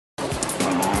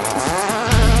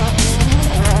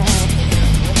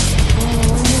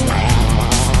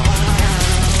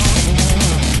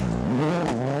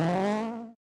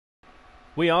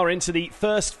We are into the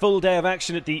first full day of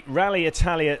action at the Rally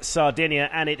Italia Sardinia,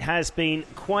 and it has been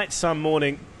quite some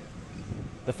morning.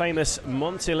 The famous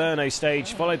Montelerno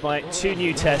stage, followed by two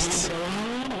new tests.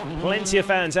 Plenty of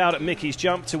fans out at Mickey's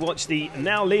Jump to watch the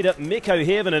now leader Mikko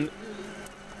Hirvonen.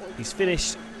 He's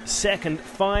finished second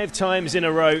 5 times in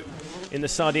a row in the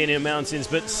Sardinian mountains,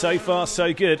 but so far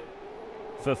so good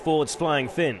for Ford's Flying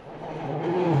Finn.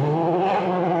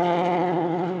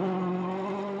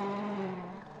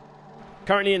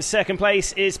 Currently in second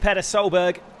place is Petter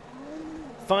Solberg,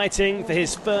 fighting for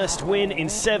his first win in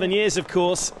 7 years, of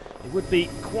course. It would be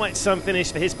quite some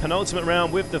finish for his penultimate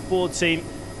round with the Ford team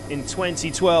in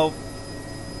 2012.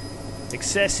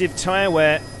 Excessive tyre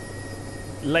wear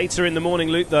later in the morning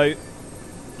loop, though,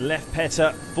 left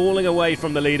Petter falling away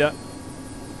from the leader.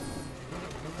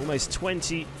 Almost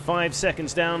 25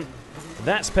 seconds down.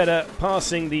 That's Petter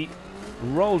passing the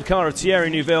rolled car of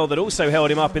Thierry Neuville that also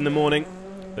held him up in the morning.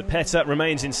 But Petter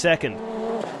remains in second.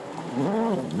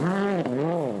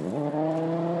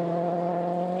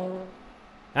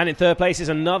 And in third place is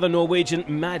another Norwegian,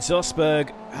 Mads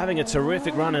Østberg, having a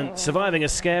terrific run and surviving a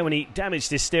scare when he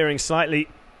damaged his steering slightly.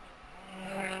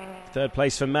 Third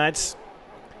place for Mads.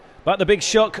 But the big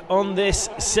shock on this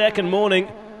second morning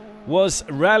was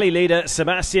rally leader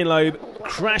Sebastian Loeb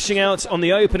crashing out on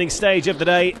the opening stage of the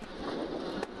day.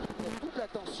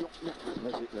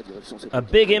 A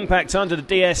big impact under the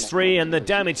DS3, and the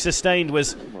damage sustained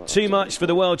was too much for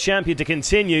the world champion to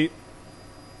continue.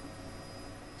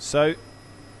 So,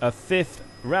 a 5th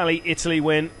Rally Italy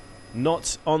win,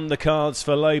 not on the cards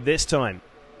for Loeb this time.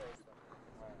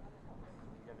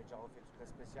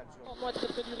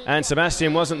 And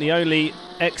Sebastian wasn't the only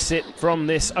exit from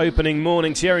this opening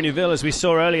morning. Thierry Neuville, as we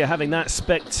saw earlier, having that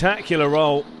spectacular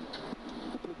roll.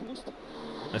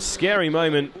 A scary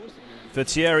moment for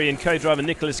Thierry and co-driver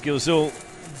Nicolas Gilzoul.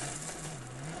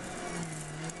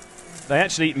 They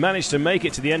actually managed to make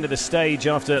it to the end of the stage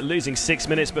after losing 6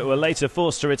 minutes, but were later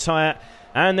forced to retire.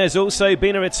 And there's also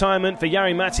been a retirement for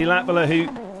Jari-Matti Latvala, who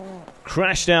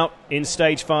crashed out in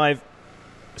stage 5.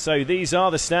 So these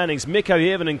are the standings. Mikko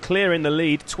Hirvonen clear in the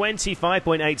lead,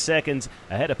 25.8 seconds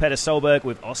ahead of Petter Solberg,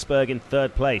 with Østberg in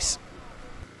third place.